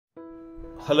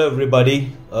Hello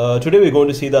everybody, today we're going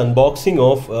to see the unboxing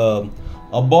of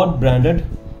Abbott branded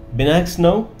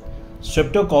BinaxNOW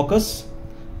Streptococcus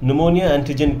Pneumoniae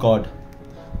Antigen Card.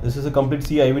 This is a complete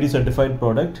CE/IVD certified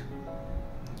product.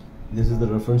 This is the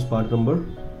reference part number.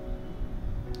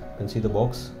 You can see the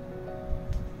box.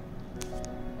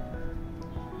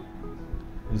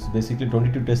 This is basically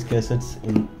 22 test cassettes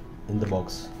in the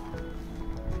box.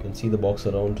 You can see the box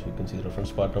around. You can see the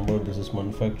reference part number. This is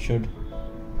manufactured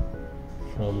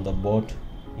from the Abbott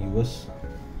US.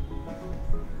 You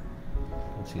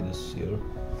can see this here,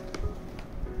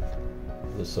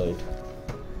 this side.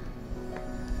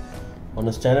 On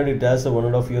a standard, it has a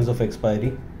 1.5 years of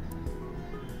expiry.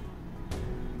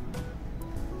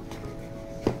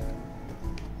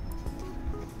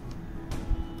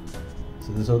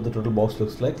 So this is how the total box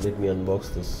looks like. Let me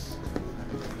unbox this.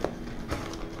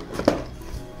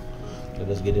 Let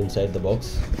us get inside the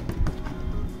box.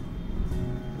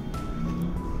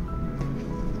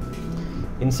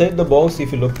 Inside the box,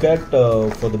 if you look at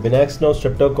for the BinaxNOW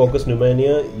Streptococcus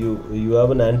Pneumoniae, you have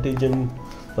an antigen.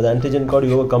 For the antigen card,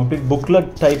 you have a complete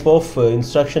booklet type of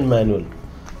instruction manual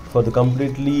for the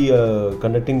completely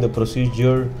conducting the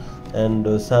procedure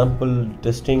and sample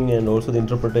testing and also the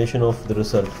interpretation of the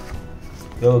result.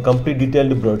 You have a complete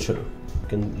detailed brochure.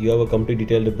 You have a complete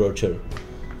detailed brochure.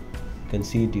 You can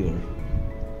see it here.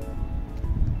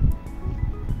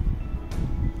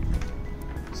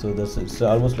 So it's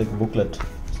almost like a booklet.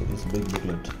 So this big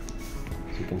booklet.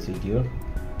 So you can see it here.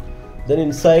 Then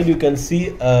inside you can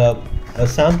see a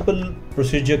sample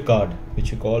procedure card,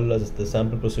 which you call as the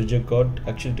sample procedure card,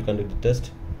 actually to conduct the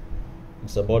test.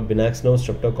 It's about BinaxNOW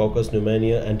Streptococcus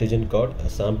Pneumoniae Antigen card, a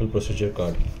sample procedure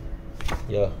card.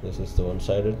 Yeah, this is the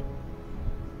one-sided.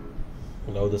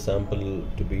 Allow the sample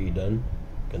to be done.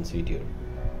 You can see it here.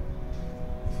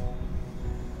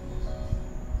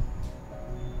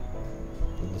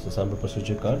 This is a sample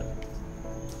procedure card.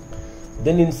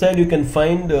 Then inside you can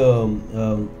find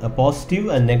a positive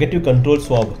and negative control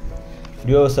swab.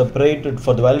 You have separated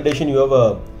for the validation.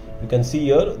 You can see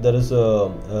here there is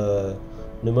a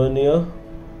pneumonia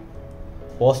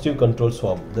positive control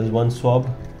swab. There is one swab,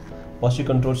 positive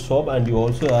control swab, and you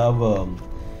also have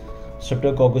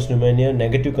Streptococcus Pneumoniae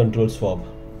negative control swab.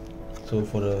 So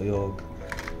for your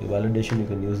validation you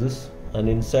can use this. And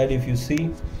inside, if you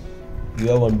see, you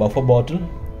have one buffer bottle.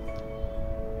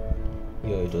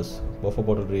 Here it is, buffer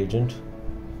bottle reagent.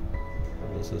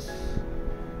 And this is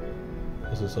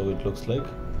how it looks like.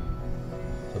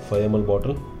 So 5 ml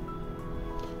bottle.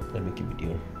 Let me keep it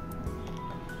here.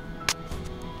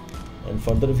 And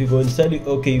further, if you go inside,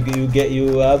 okay,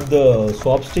 you have the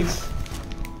swab sticks,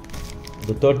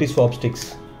 the 30 swab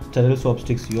sticks, sterile swab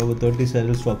sticks. You have a 30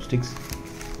 sterile swab sticks.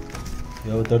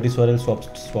 You have a 30 sterile swab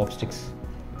sticks.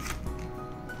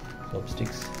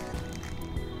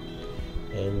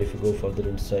 And if you go further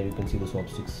inside, you can see the swab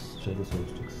sticks, sterile swab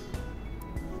sticks.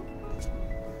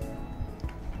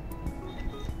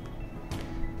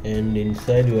 And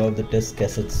inside you have the test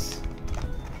cassettes.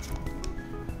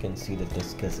 You can see the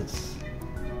test cassettes.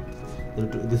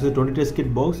 This is a 20 test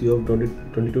kit box. You have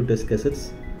 22 test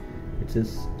cassettes. It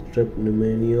says strep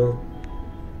pneumonia.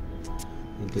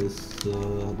 It is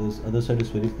this other side is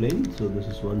very plain. So this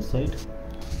is one side.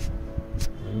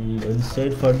 And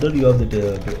inside further you have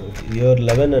the here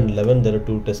 11 and 11. There are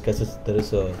two test cassettes. There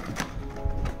is a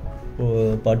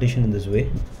partition in this way.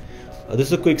 This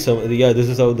is a quick summary. Yeah, this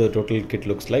is how the total kit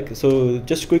looks like. So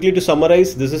just quickly to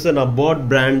summarize, this is an Abbott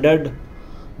branded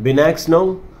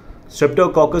BinaxNOW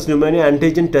Streptococcus Pneumoniae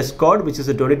Antigen test card, which is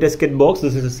a 20 test kit box.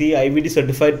 This is a CE/IVD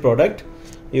certified product.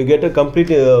 You get a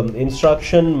complete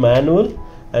instruction manual,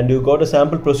 and you got a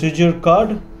sample procedure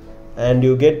card, and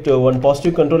you get one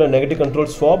positive control and negative control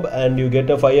swab, and you get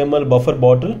a 5 ml buffer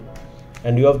bottle,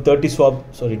 and you have 22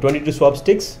 swab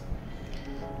sticks,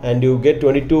 and you get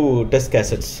 22 test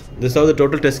cassettes. This is how the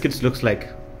total test kits looks like.